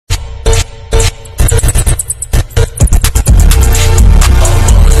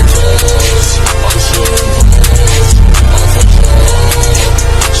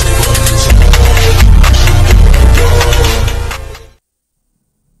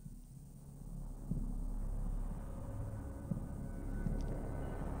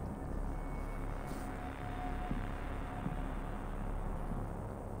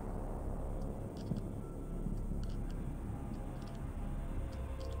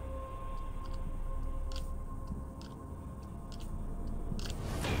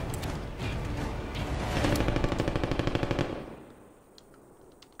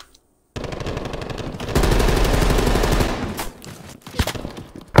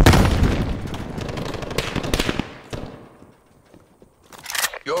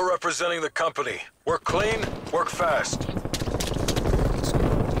You're representing the company. Work clean, work fast.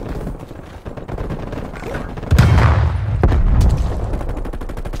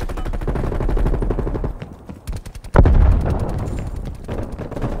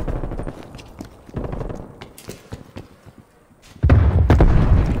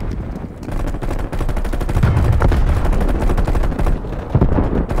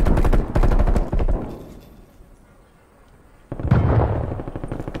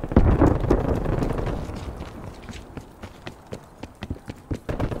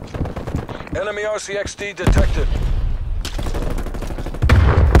 Enemy RCXD detected.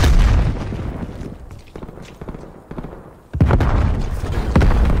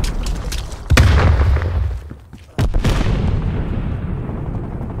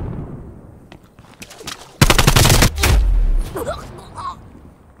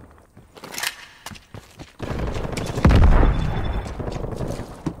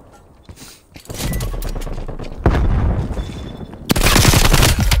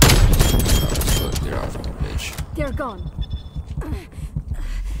 They're gone.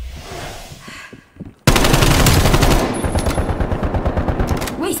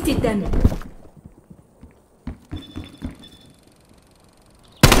 Wasted them.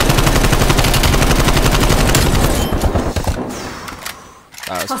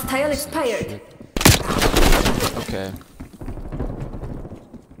 Hostile expired. Okay.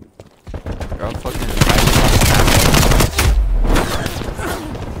 They're all fucking hiding.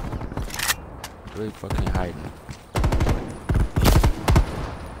 Really fucking hiding.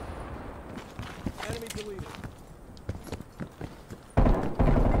 Enemy deleted.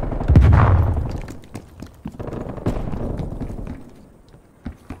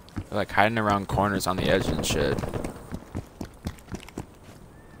 They're like hiding around corners on the edge and shit.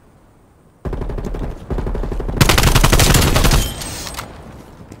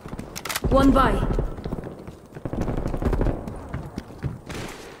 One by.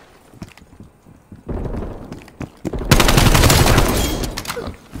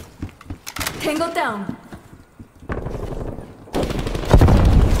 Tango down.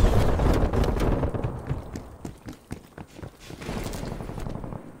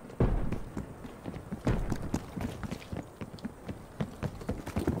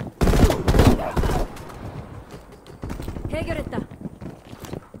 해결했다.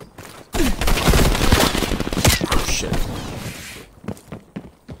 Oh shit.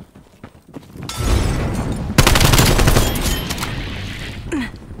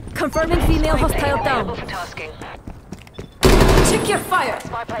 Confirming female hostile down. Check your fire.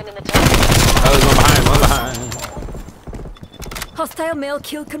 Oh, there's one behind, Hostile male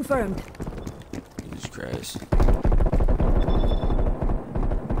kill confirmed. Jesus Christ.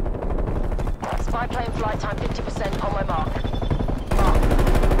 Spy plane flight time 50% on my mark.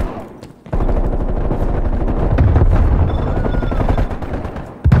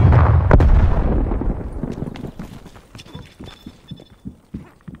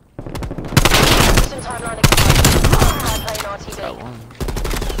 Got one.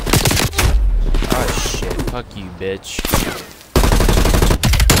 Oh shit. Fuck you, bitch.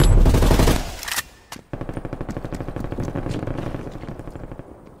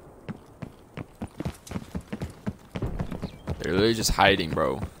 They're literally just hiding,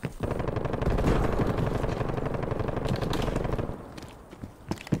 bro.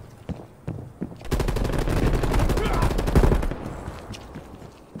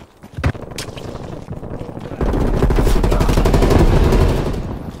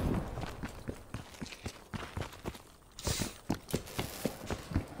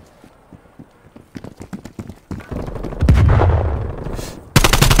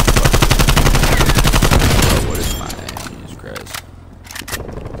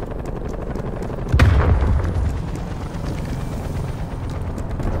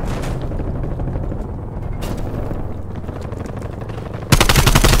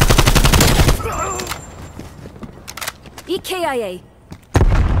 EKIA.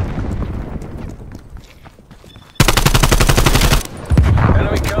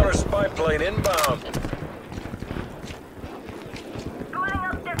 Enemy counter spy plane inbound.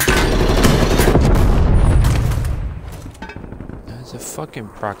 That's a fucking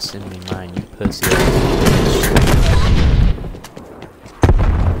proximity mine, you pussy.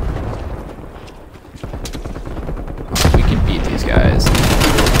 We can beat these guys.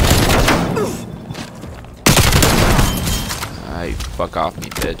 You fuck off me,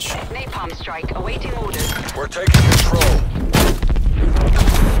 bitch. Napalm strike awaiting orders. We're taking control.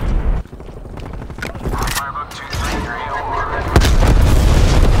 Firebug 233 over.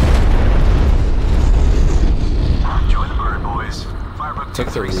 Join the bird, boys. Firebug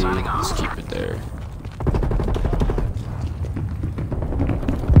took the lead. Let's keep it there.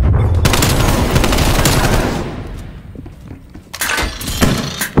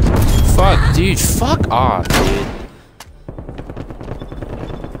 Fuck, dude. Fuck off, dude.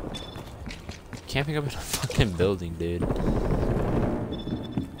 Camping up in a fucking building, dude.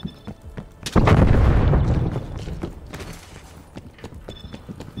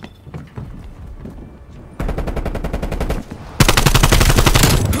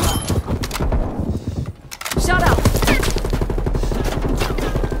 Shut up.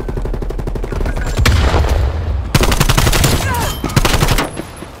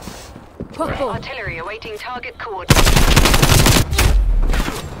 Popo. Artillery awaiting target coordinates.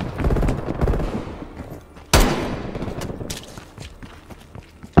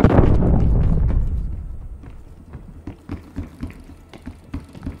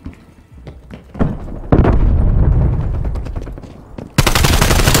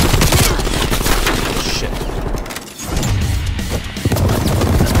 Shit.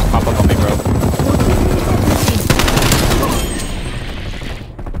 Pop up on me, bro.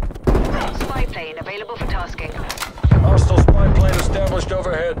 Spy plane available for tasking. Hostile spy plane established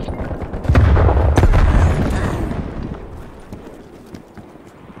overhead.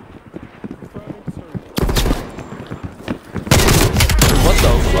 What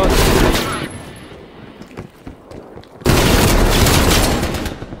the fuck?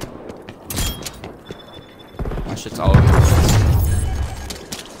 That shit's all over the place.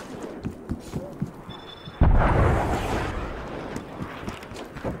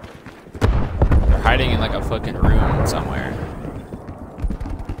 They're hiding in like a fucking room somewhere.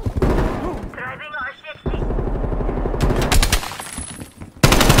 Driving R60.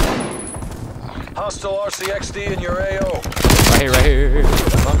 Hostile RCXD in your AO. Right here, right here.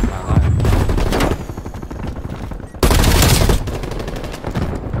 Fuck my life.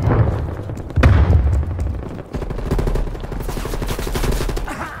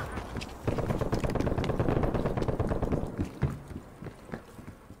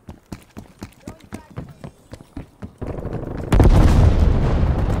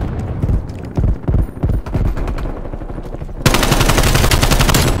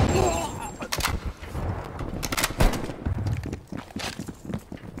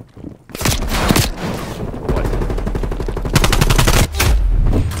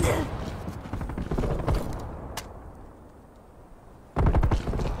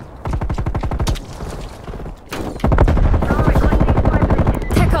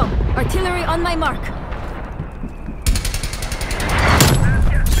 TACOM. Artillery on my mark.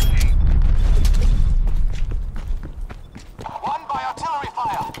 One by artillery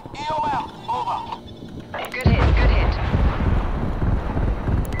fire. EOM. Over. Good hit, good hit.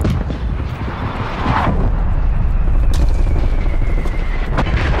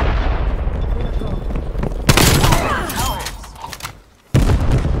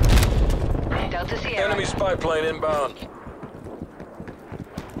 Delta Sierra. Enemy spy plane inbound.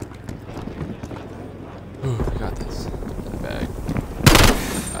 Ooh, I got this. In the bag.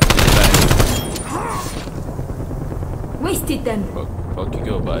 Got it in the bag. Wasted them. Fuck you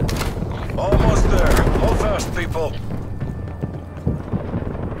go, bud. Almost there. Hold fast, people.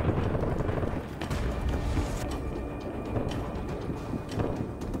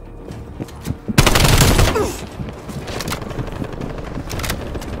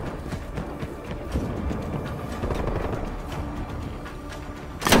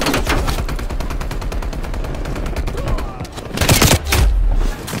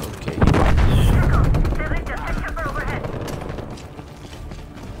 Okay.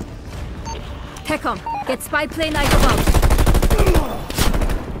 TACOM. Get spy plane out of out.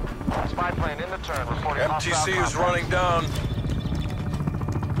 Spy plane in the turn. Reporting hostile MTC is contact. running down.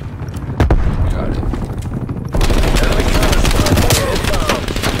 Got it. Enemy counter spy plane inbound.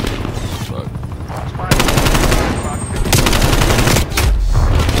 Fuck. Spy plane in proximity.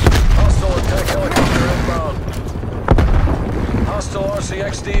 Hostile attack helicopter inbound. Hostile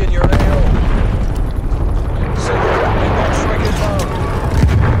RCXD in your AO. Signal. Inbound strike inbound.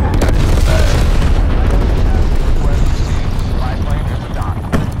 Spy plane in the dock.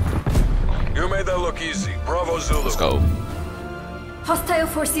 You made that look easy. Bravo Zulu. Let's go. Hostile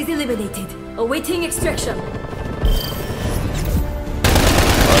forces eliminated. Awaiting extraction. Oh,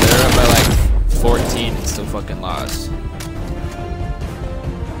 they're up by like 14 and still fucking lost.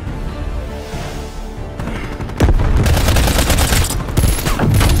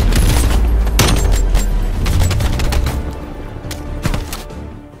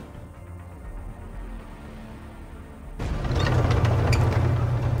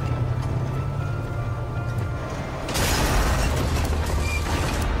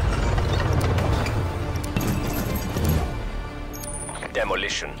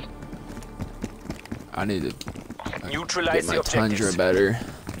 demolition. I need to Neutralize get my the objectives. Tundra better.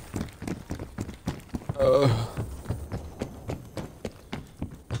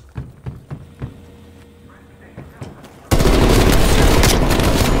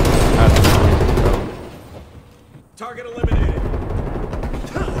 Target eliminated.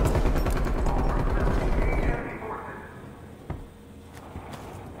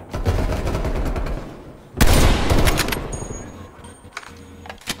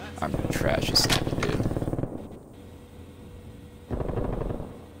 I'm trash as sniper, dude.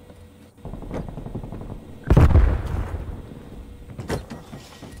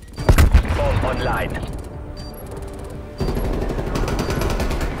 Bomb online.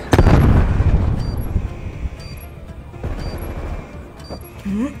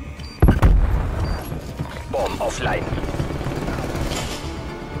 Bomb offline.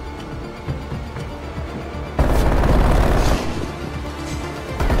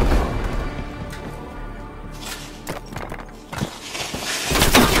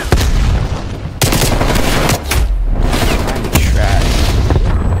 I'm trash.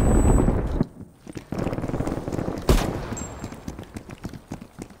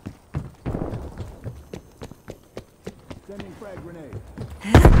 Sending frag grenade.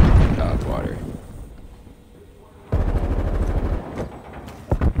 Dog water.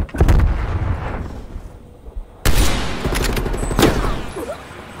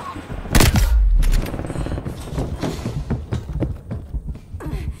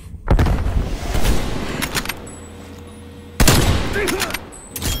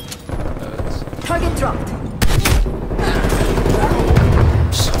 Target dropped.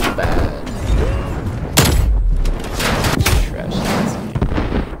 So bad. Trash ass game.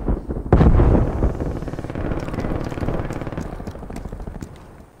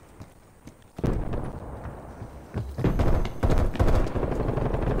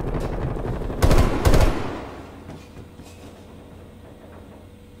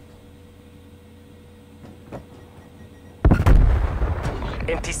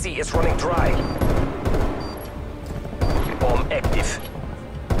 MTC is running dry. Bomb active.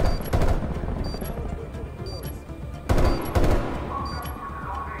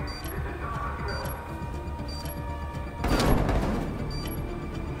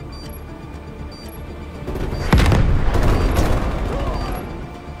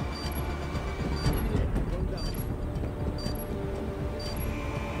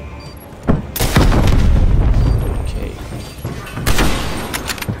 Okay.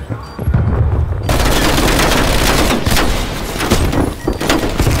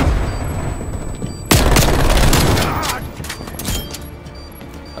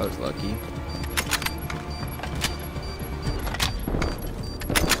 I was lucky.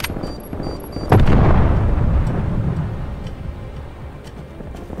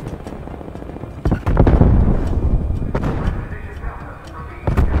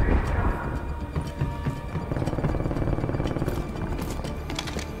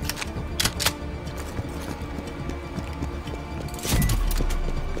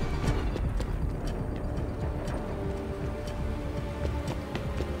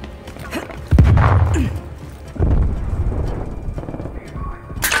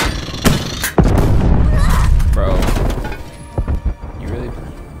 Bro. You really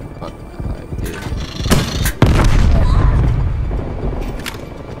fucked my life, dude.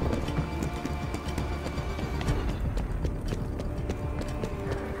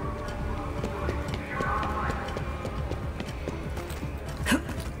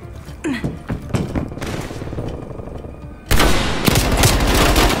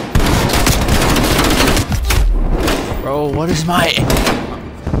 Bro, what is my...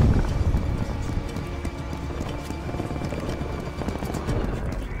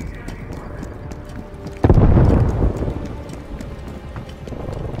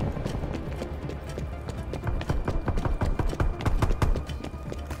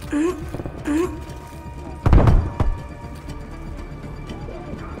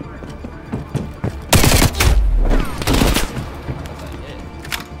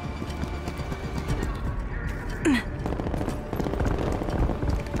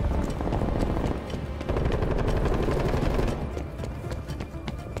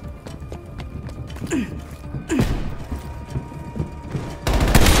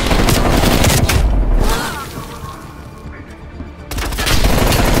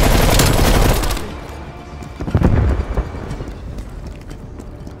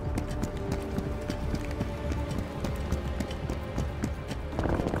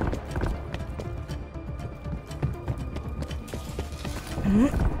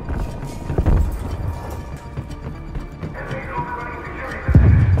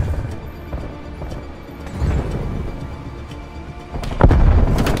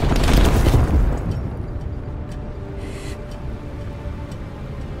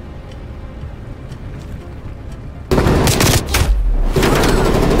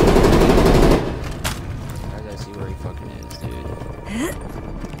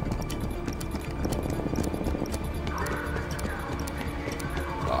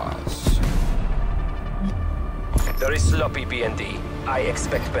 Gosh. Very sloppy BND. I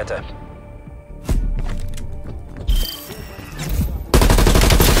expect better.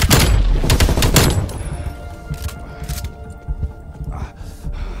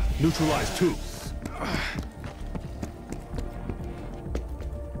 Neutralize 2.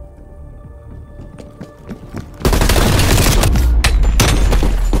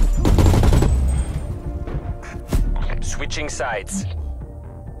 Switching sides.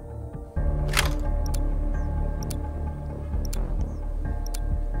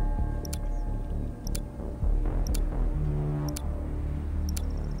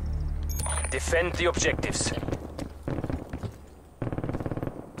 Defend the objectives.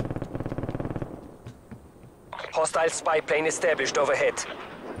 Hostile spy plane established overhead.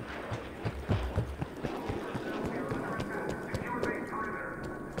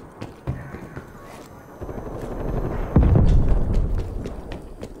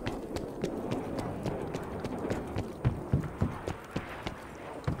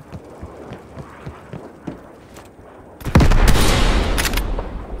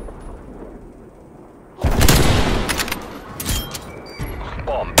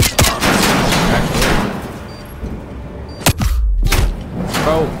 Bomb.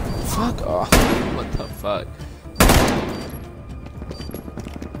 Bro, fuck off. What the fuck?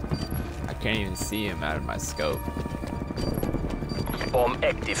 I can't even see him out of my scope. Bomb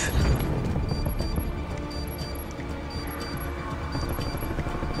active.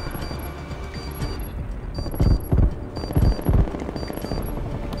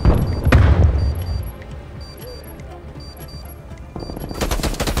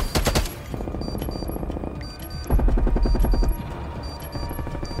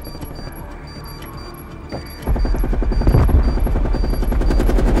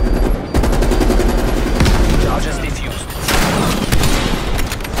 Charges defused.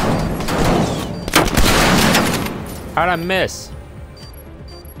 How'd I miss?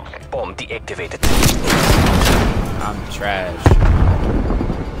 Bomb deactivated. I'm trash.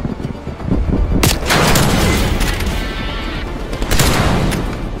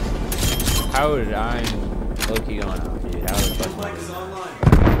 How did I low-key going out, dude? How the fuck?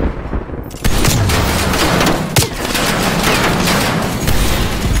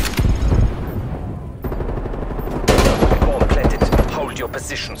 Bomb planted. Hold your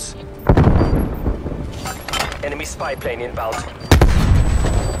positions. Enemy spy plane inbound.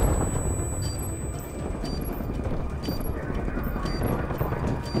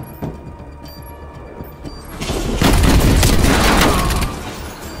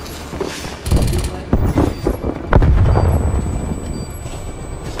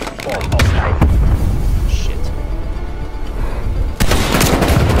 Bomb offline. Shit.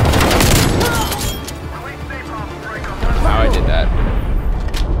 How I did that.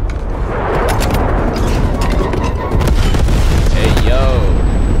 Hey, yo.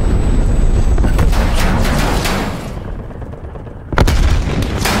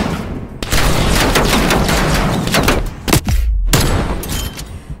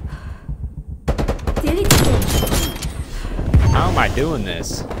 How am I doing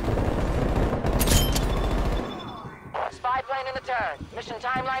this? Spy plane in the turn. Mission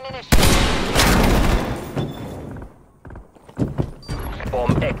timeline initiated.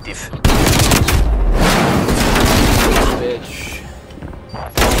 Bomb active. Bitch.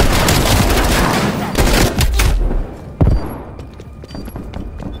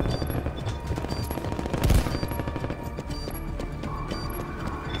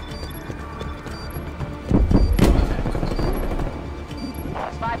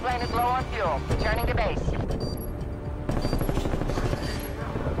 Spy plane is low on fuel. Returning to base.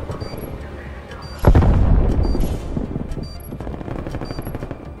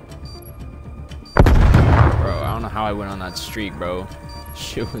 Bro, I don't know how I went on that streak, bro.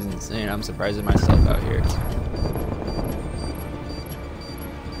 Shit was insane. I'm surprised at myself out here.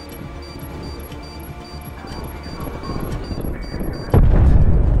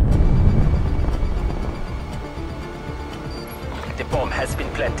 The bomb has been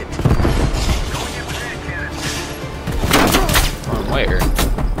planted. From where?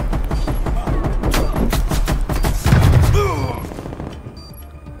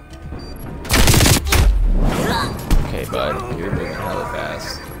 Okay, bud, you're moving hella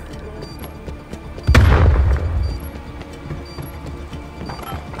fast.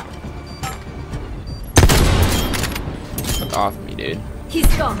 Fuck off me, dude. He's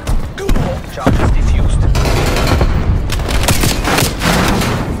gone. Charges defused.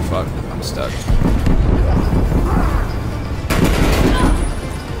 Fuck, I'm stuck.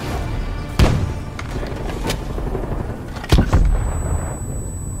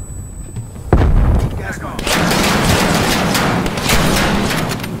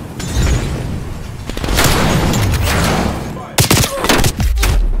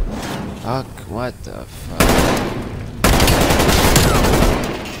 Fuck, what the fuck?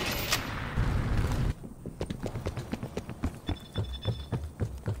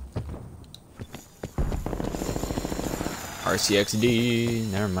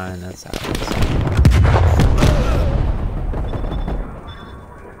 RCXD, never mind, that's how it is.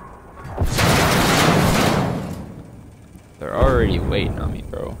 They're already waiting on me,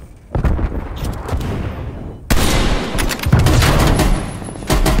 bro.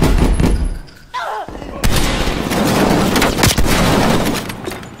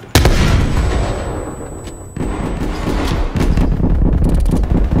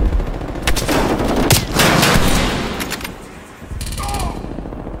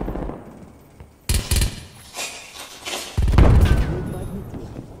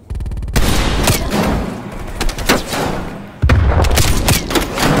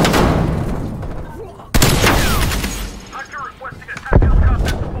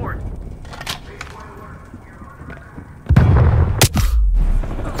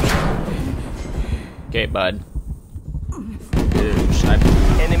 Okay, bud.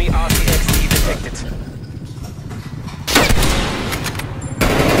 Enemy RCXD detected.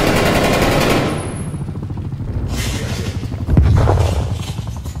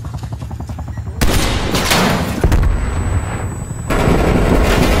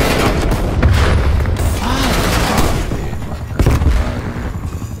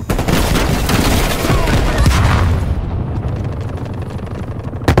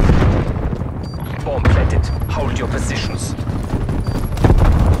 Bomb planted. Hold your positions.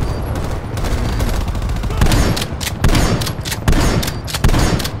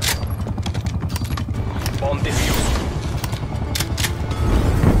 Bomb defused.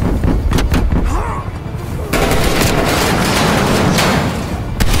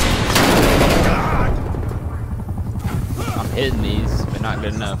 I'm hitting these, but not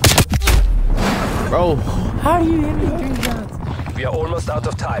good enough. Bro, how do you hit me 3 shots? We are almost out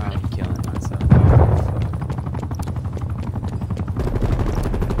of time. I'm killing myself.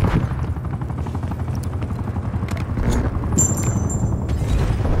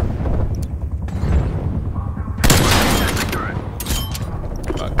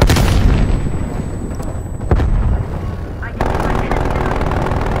 Fuck.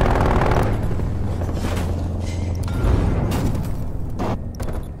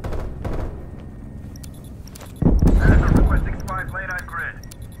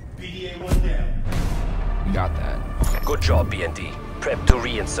 We got that. Good job, BND. Prep to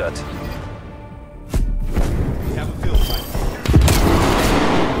reinsert.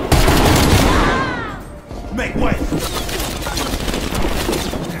 Make way!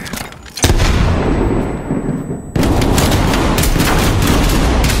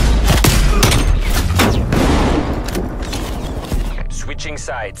 Switching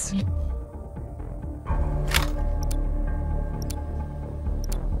sides.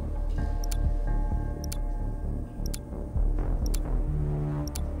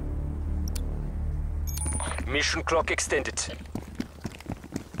 Mission clock extended.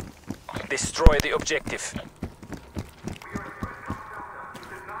 Destroy the objective.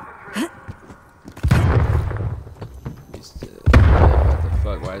 What the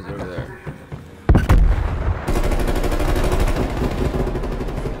fuck? Why is it over there?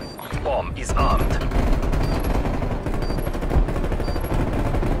 Bomb is armed.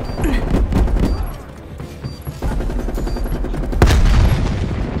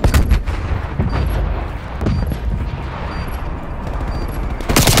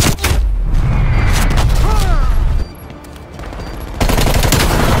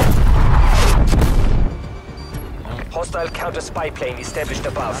 Hostile counter spy plane established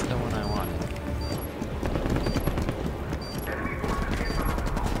above. Not the one I wanted.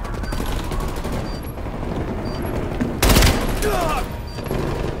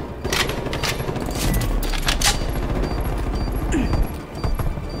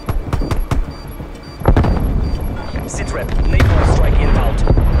 Sitrep,